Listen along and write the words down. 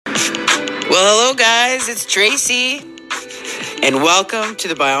Well, hello guys, it's Tracy, and welcome to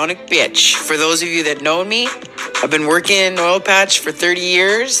the Bionic Bitch. For those of you that know me, I've been working in an oil patch for 30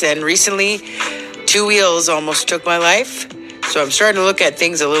 years, and recently 2 wheels almost took my life, so I'm starting to look at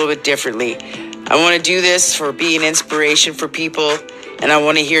things a little bit differently. I want to do this for being inspiration for people, and I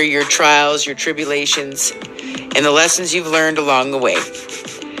want to hear your trials, your tribulations, and the lessons you've learned along the way,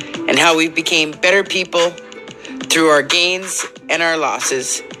 and how we became better people through our gains and our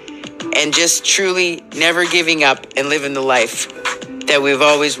losses, and just truly never giving up and living the life that we've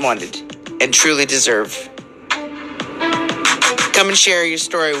always wanted and truly deserve. Come and share your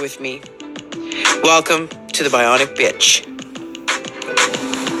story with me. Welcome to the Bionic Bitch.